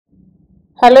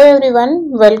Hello everyone,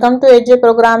 welcome to AJ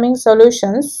Programming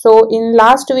Solutions. So in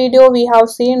last video we have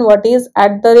seen what is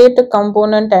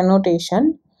 @component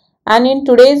annotation, and in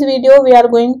today's video we are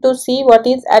going to see what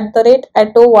is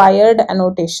 @wired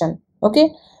annotation.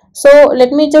 Okay, so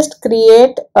let me just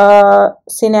create a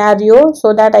scenario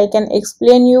so that I can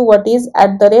explain you what is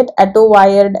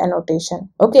 @wired annotation.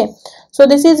 Okay, so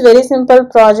this is very simple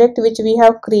project which we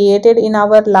have created in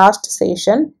our last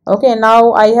session. Okay,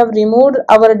 now I have removed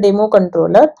our demo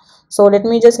controller, so let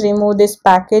me just remove this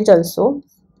package also.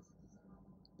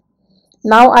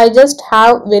 Now I just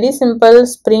have very simple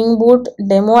SpringBoot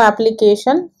demo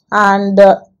application, and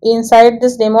inside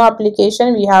this demo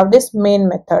application we have this main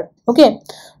method. Okay,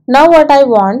 now what I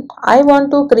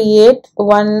want to create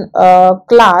one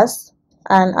class,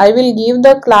 and I will give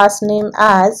the class name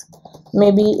as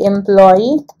maybe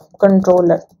employee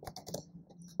controller.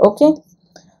 Okay,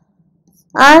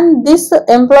 and this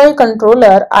employee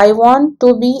controller I want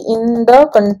to be in the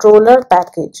controller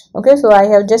package. Okay, so I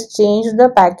have just changed the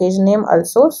package name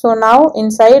also. So now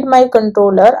inside my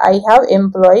controller I have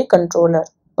employee controller.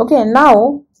 Okay,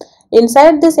 now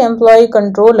inside this employee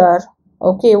controller,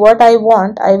 okay, what I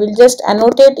will just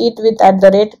annotate it with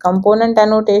 @component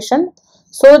annotation,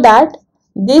 so that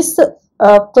this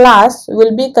class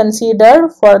will be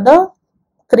considered for the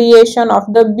creation of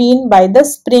the bean by the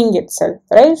Spring itself,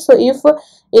 right? So if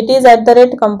it is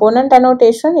 @component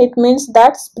annotation, it means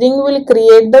that Spring will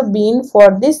create the bean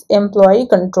for this employee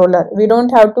controller. We don't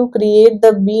have to create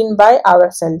the bean by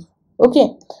ourselves.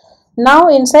 Okay, now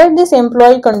inside this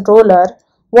employee controller,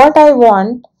 what I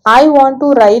want to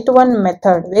write one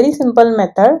method, very simple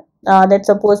method. Let's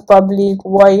suppose public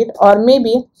void, or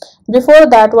maybe before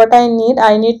that what I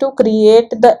need to create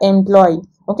the employee.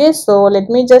 Okay, so let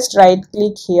me just right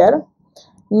click here,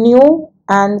 new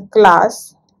and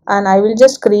class, and I will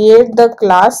just create the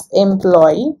class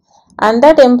employee, and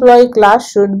that employee class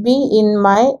should be in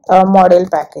my model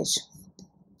package.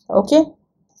 Okay,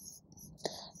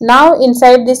 now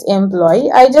inside this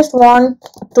employee I just want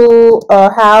to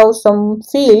have some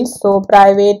fields, so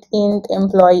private int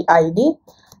employee ID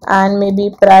and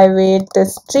maybe private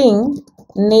string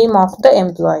name of the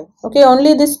employee. Okay,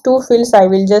 only these two fields I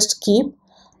will just keep,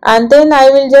 and then I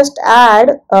will just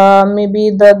add maybe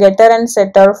the getter and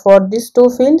setter for these two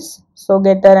fields. So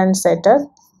getter and setter,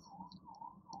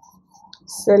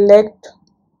 select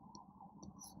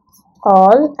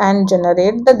all and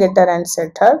generate the getter and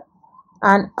setter.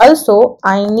 And also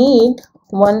I need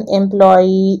one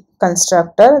employee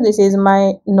constructor. This is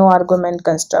my no argument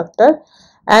constructor,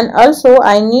 and also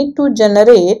I need to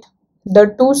generate the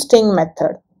toString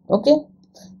method. Okay,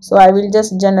 so I will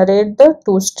just generate the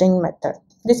toString method.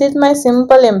 This is my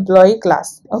simple employee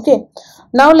class. Okay,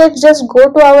 now let's just go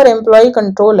to our employee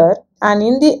controller, and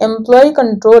in the employee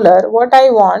controller what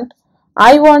I want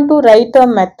to write a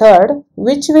method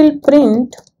which will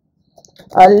print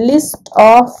a list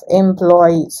of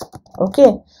employees.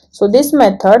 Okay, so this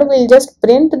method will just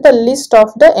print the list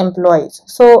of the employees.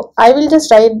 So I will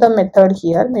just write the method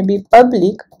here, maybe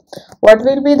public. What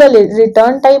will be the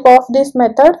return type of this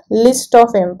method? List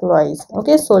of employees.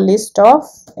 Okay, so list of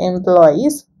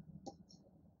employees.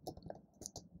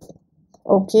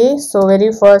 Okay, so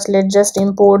very first let's just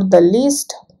import the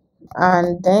list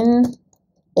and then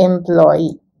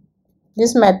employee.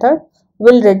 This method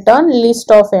will return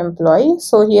list of employee.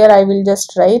 So here I will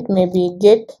just write maybe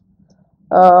get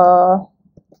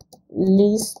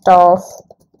list of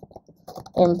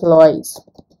employees.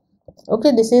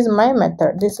 Okay, this is my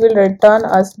method. This will return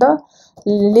us the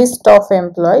list of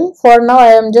employee. For now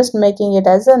I am just making it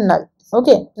as a null.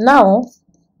 Okay, now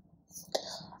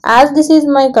as this is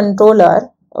my controller,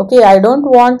 okay, I don't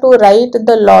want to write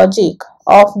the logic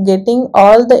of getting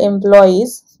all the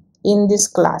employees in this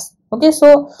class. Okay,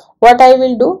 so what I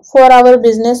will do for our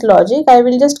business logic, I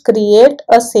will just create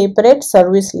a separate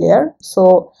service layer.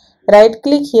 So right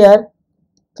click here,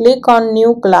 click on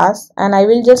new class, and I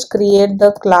will just create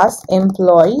the class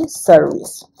employee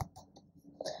service,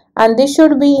 and this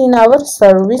should be in our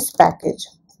service package.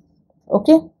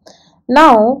 Okay,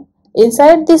 now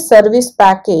inside this service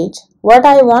package what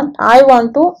I want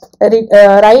to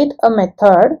write a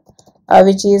method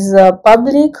which is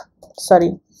public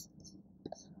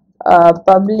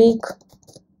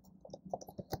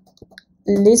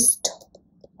list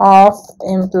of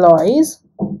employees,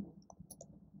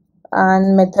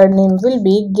 and method name will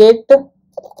be get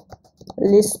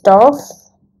list of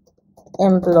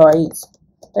employees,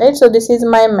 right? So this is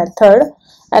my method,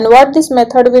 and what this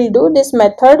method will do, this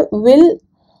method will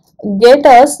get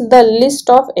us the list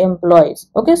of employees.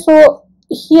 Okay, so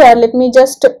here let me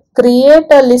just create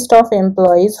a list of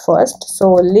employees first.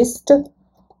 So list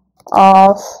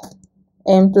of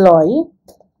employee,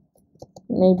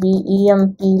 maybe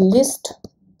emp list.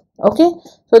 Okay,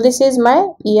 so this is my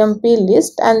emp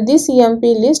list, and this emp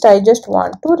list I just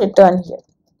want to return here.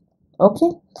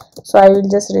 Okay, so I will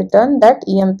just return that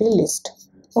emp list.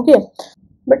 Okay,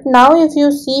 but now if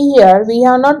you see here, we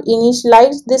have not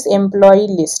initialized this employee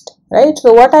list, right?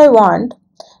 So what I want,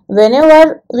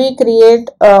 whenever we create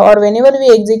or whenever we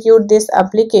execute this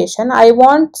application, I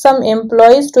want some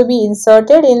employees to be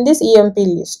inserted in this emp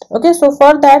list. Okay, so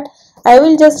for that I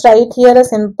will just write here a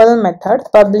simple method,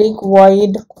 public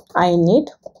void init.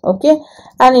 Okay,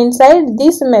 and inside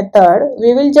this method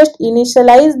we will just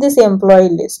initialize this employee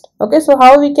list. Okay, so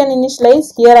how we can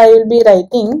initialize? Here I will be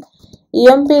writing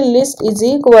emp list is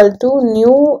equal to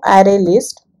new array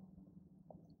list,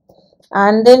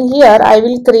 and then here I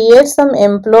will create some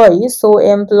employees. So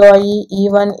employee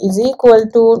e1 is equal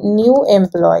to new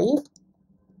employee,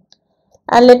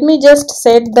 and let me just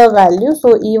set the value.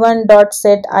 So e1 dot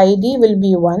set id will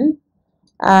be 1,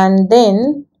 and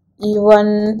then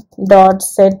e1 dot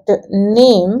set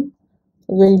name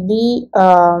will be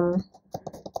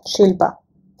Shilpa.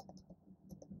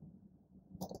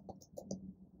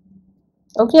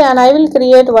 Okay, and I will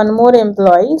create one more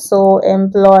employee. So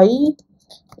employee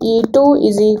e2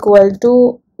 is equal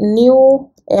to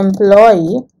new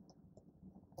employee,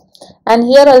 and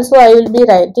here also I will be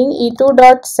writing e2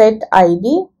 dot set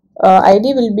id,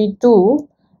 id will be 2,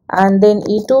 and then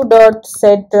e2 dot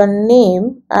set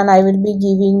name, and I will be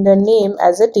giving the name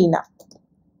as a Tina.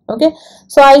 Okay,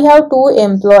 so I have 2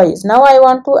 employees. Now I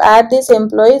want to add these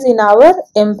employees in our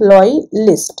employee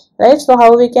list, right? So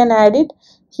how we can add it?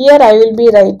 Here I will be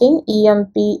writing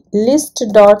emp list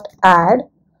dot add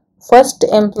first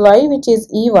employee, which is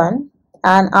e1,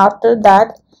 and after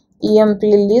that emp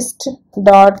list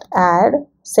dot add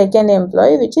second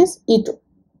employee, which is e2.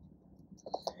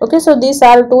 Okay, so these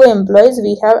are 2 employees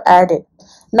we have added.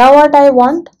 Now what I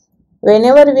want,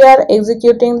 whenever we are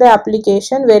executing the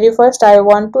application, very first I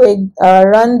want to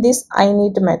run this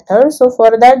init method. So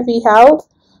for that we have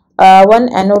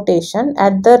one annotation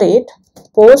at the rate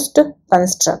post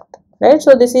construct, right?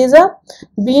 So this is a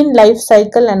bean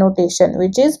lifecycle annotation,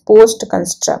 which is post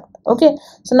construct. Okay,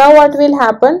 so now what will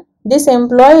happen, this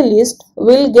employee list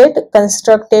will get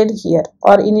constructed here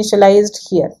or initialized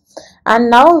here, and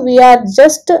now we are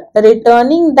just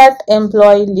returning that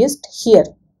employee list here,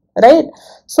 right?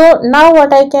 So now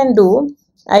what I can do,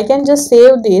 I can just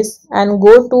save this and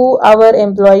go to our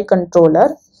employee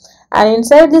controller, and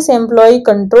inside this employee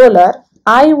controller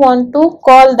I want to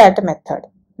call that method,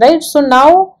 right? So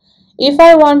now if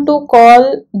I want to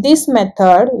call this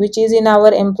method, which is in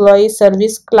our employee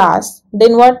service class,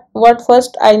 then what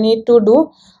first I need to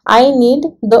do, I need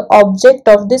the object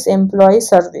of this employee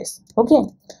service. Okay,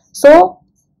 so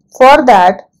for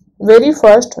that, very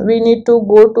first we need to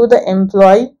go to the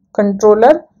employee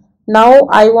controller. Now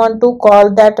I want to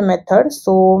call that method.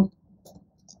 So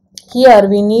here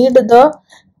we need the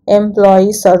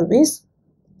employee service,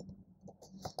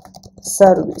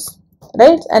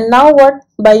 right? And now what,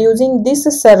 by using this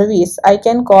service I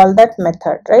can call that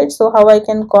method, right? So how I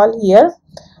can call here,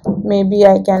 maybe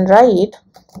I can write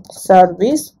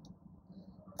service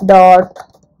dot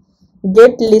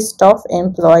get list of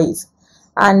employees,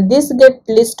 and this get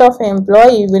list of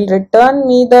employee will return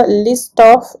me the list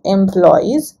of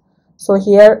employees. So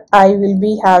here I will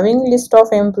be having list of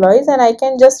employees, and I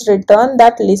can just return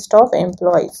that list of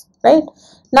employees, right?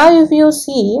 Now if you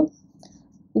see,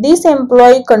 this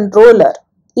employee controller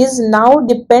is now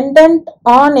dependent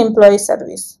on employee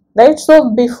service, right?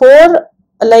 So before,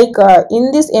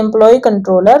 in this employee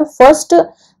controller, first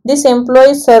this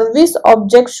employee service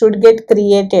object should get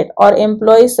created, or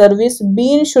employee service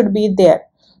bean should be there,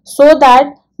 so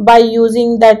that by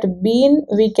using that bean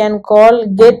we can call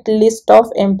get list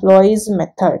of employees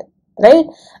method, right?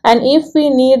 And if we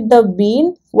need the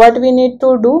bean, what we need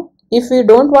to do, if we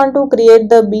don't want to create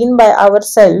the bean by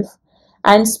ourselves,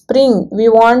 and Spring, we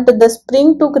want the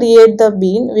Spring to create the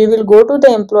bean, we will go to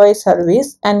the employee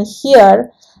service, and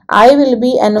here I will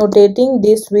be annotating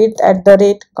this with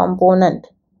 @ component.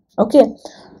 Okay,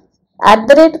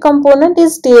 @ component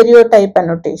is stereotype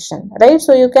annotation, right?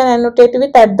 So you can annotate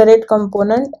with @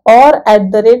 component or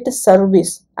 @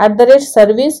 service. @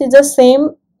 service is the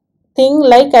same thing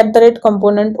like @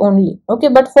 component only. Okay,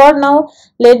 but for now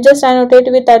let's just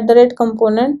annotate with @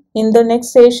 component. In the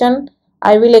next session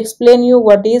I will explain you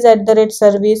what is @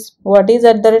 service, what is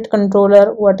 @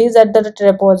 controller, what is @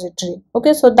 repository.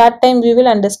 Okay, so that time we will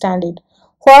understand it.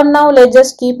 For now let's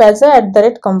just keep as a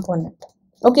 @ component.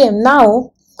 Okay,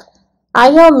 now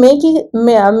I have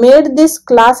made this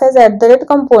class as @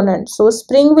 component, so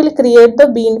Spring will create the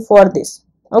bean for this.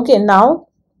 Okay, now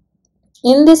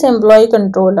in this employee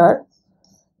controller,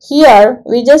 here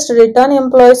we just return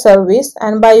employee service,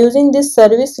 and by using this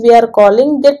service we are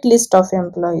calling get list of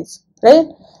employees, right?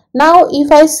 Now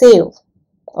if I save,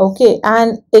 okay,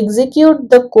 and execute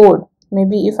the code,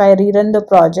 maybe if I rerun the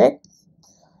project,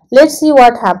 let's see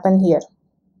what happened here.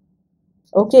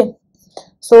 Okay,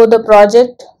 so the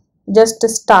project just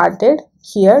started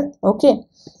here, okay,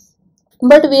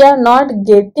 but we are not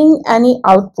getting any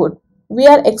output. We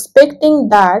are expecting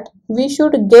that we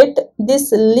should get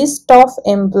this list of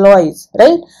employees,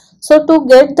 right? So to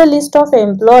get the list of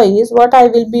employees, what I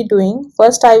will be doing,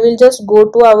 first I will just go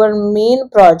to our main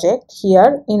project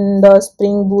here in the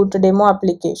Spring Boot demo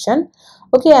application.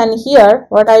 Okay, and here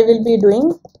what I will be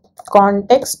doing,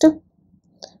 context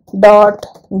dot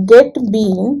get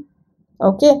bean.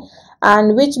 Okay,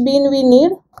 and which bean we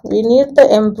need? We need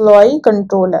the employee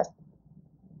controller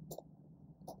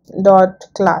dot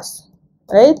class,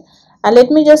 right? And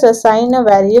let me just assign a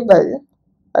variable,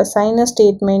 assign a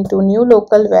statement to new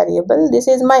local variable. This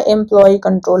is my employee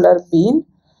controller bean.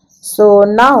 So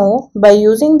now by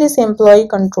using this employee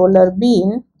controller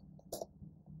bean,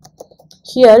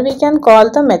 here we can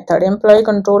call the method employee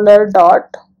controller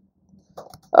dot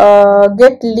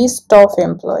get list of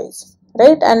employees,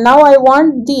 right? And now I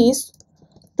want these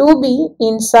to be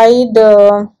inside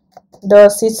the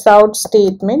sysout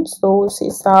statement. So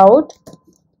sysout,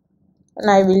 and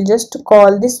I will just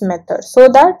call this method so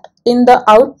that in the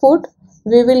output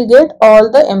we will get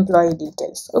all the employee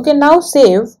details. Okay, now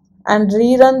save and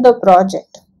rerun the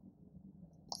project.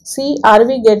 See, are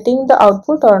we getting the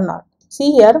output or not?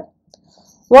 See here,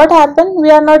 what happened?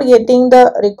 We are not getting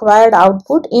the required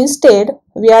output. Instead,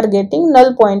 we are getting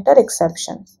null pointer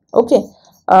exception. Okay,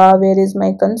 where is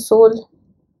my console?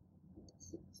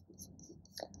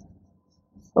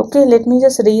 Okay, let me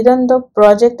just rerun the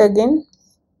project again.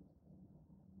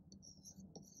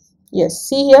 Yes,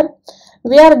 see here,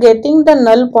 we are getting the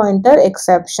null pointer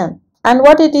exception. And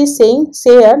what it is saying,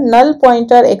 say here null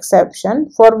pointer exception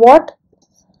for what?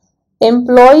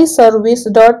 Employee service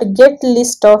dot get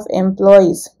list of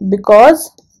employees,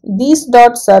 because this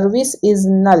dot service is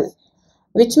null.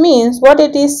 Which means what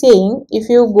it is saying, if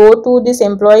you go to this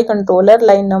employee controller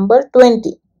line number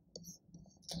 20,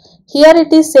 here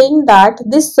it is saying that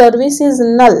this service is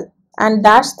null, and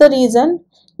that's the reason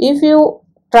if you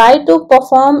try to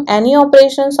perform any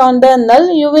operations on the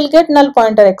null, you will get null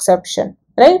pointer exception,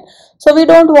 right? So we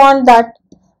don't want that.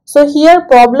 So here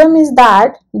problem is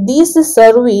that this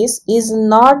service is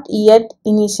not yet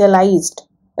initialized,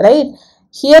 right?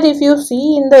 Here if you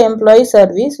see in the employee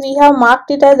service, we have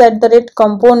marked it as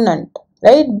 @component,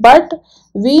 right? But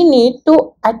we need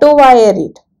to auto-wire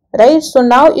it, right? So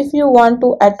now if you want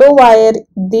to auto-wire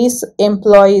this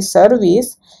employee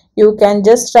service, you can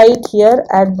just write here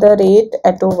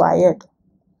 @auto-wired.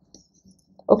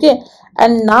 Okay,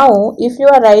 and now if you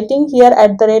are writing here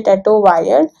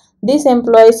 @auto-wired, this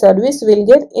employee service will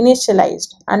get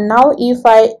initialized. And now if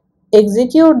I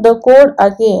execute the code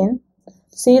again,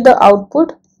 see the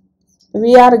output,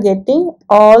 we are getting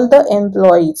all the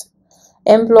employees.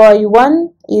 Employee 1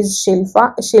 is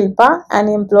Shilpa and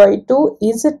employee 2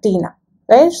 is Tina,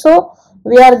 right? So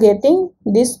we are getting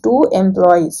these two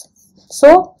employees.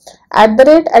 So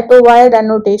 @auto-wired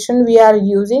annotation we are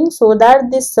using so that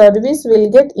this service will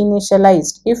get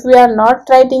initialized. If we are not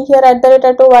writing here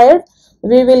 @auto-wired,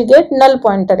 we will get null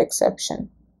pointer exception.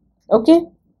 Okay,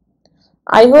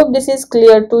 I hope this is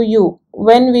clear to you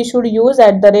when we should use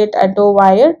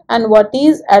 @auto-wired and what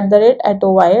is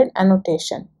 @auto-wired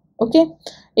annotation. Okay,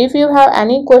 if you have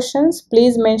any questions,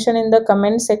 please mention in the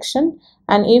comment section,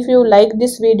 and if you like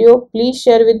this video, please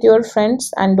share with your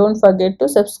friends and don't forget to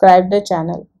subscribe the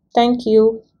channel. Thank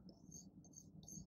you.